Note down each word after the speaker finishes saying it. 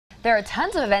There are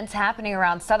tons of events happening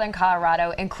around southern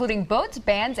Colorado, including boats,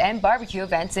 bands, and barbecue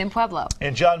events in Pueblo.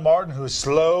 And John Martin, who is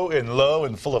slow and low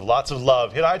and full of lots of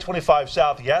love, hit I-25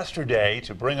 South yesterday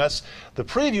to bring us the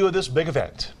preview of this big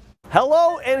event.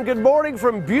 Hello and good morning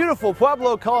from beautiful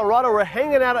Pueblo, Colorado. We're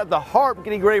hanging out at the Harp,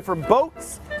 getting ready for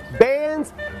boats,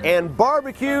 bands, and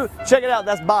barbecue. Check it out,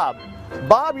 that's Bob.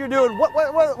 Bob, you're doing,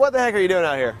 what the heck are you doing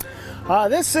out here?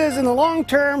 This is in the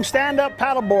long-term stand-up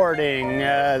paddleboarding.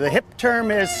 The hip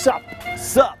term is SUP.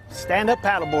 SUP. Stand-up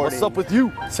paddleboarding. What's up with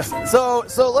you? So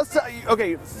let's tell you,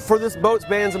 okay, for this boats,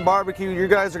 bands, and barbecue, you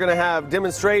guys are going to have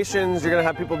demonstrations. You're going to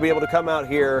have people be able to come out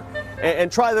here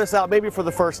and try this out maybe for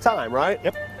the first time, right?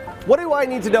 Yep. What do I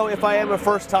need to know if I am a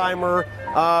first-timer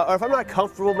or if I'm not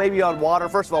comfortable maybe on water?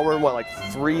 First of all, we're in what, like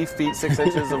 3 feet 6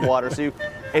 inches of water. So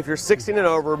if you're 16 and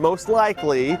over, most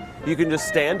likely you can just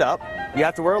stand up. You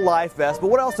have to wear a life vest. But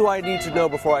what else do I need to know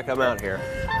before I come out here?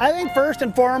 I think first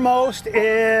and foremost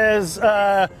is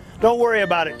don't worry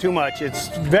about it too much.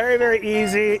 It's very, very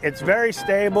easy. It's very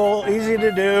stable, easy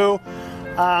to do.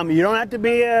 You don't have to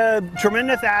be a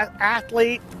tremendous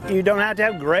athlete. You don't have to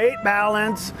have great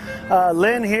balance.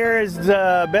 Lynn here has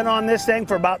been on this thing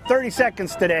for about 30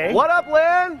 seconds today. What up,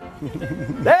 Lynn?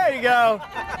 There you go.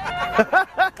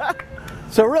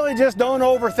 So really just don't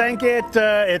overthink it.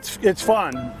 It's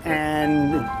fun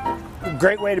and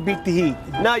great way to beat the heat.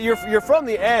 Now you're from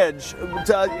the Edge.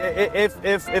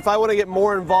 If I want to get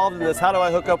more involved in this, how do I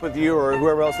hook up with you or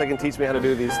whoever else that can teach me how to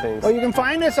do these things? Well, you can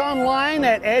find us online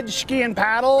at Edge Ski and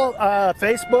Paddle,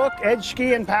 Facebook, Edge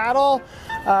Ski and Paddle.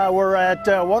 We're at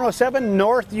 107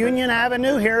 North Union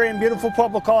Avenue here in beautiful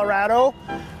Pueblo, Colorado.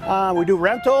 We do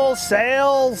rentals,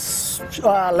 sales,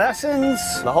 lessons.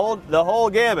 The whole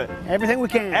gamut. Everything we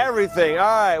can. Everything. All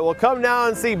right. Well, come down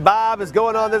and see Bob is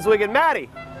going on this weekend. Maddie.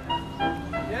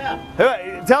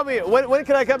 Yeah. Tell me, when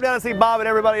can I come down and see Bob and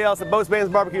everybody else at Boats,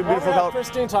 Bands, Barbecue, beautiful Colorado?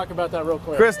 Christine, talk about that real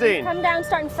quick. Christine. Come down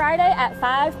starting Friday at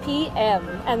 5 p.m.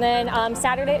 and then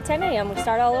Saturday at 10 a.m. we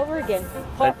start all over again.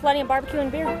 Plenty of barbecue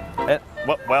and beer.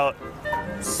 Well,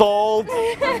 sold. All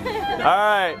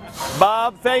right,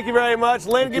 Bob. Thank you very much.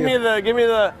 Lynn, give me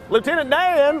the Lieutenant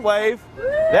Dan wave.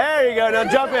 There you go. Now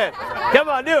jump in. Come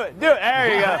on, do it.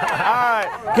 There you go. All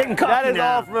right. Getting coffee That is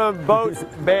now. all from Boats,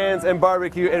 Bands, and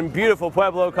Barbecue in beautiful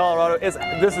Pueblo, Colorado.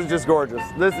 This is just gorgeous.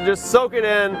 This is just soak it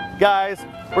in, guys.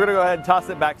 We're gonna go ahead and toss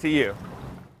it back to you.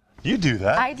 You do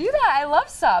that. I do that. I love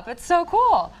SUP. It's so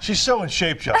cool. She's so in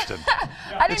shape, Justin.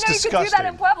 I didn't know you could do that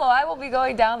in Pueblo. I will be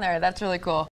going down there. That's really cool.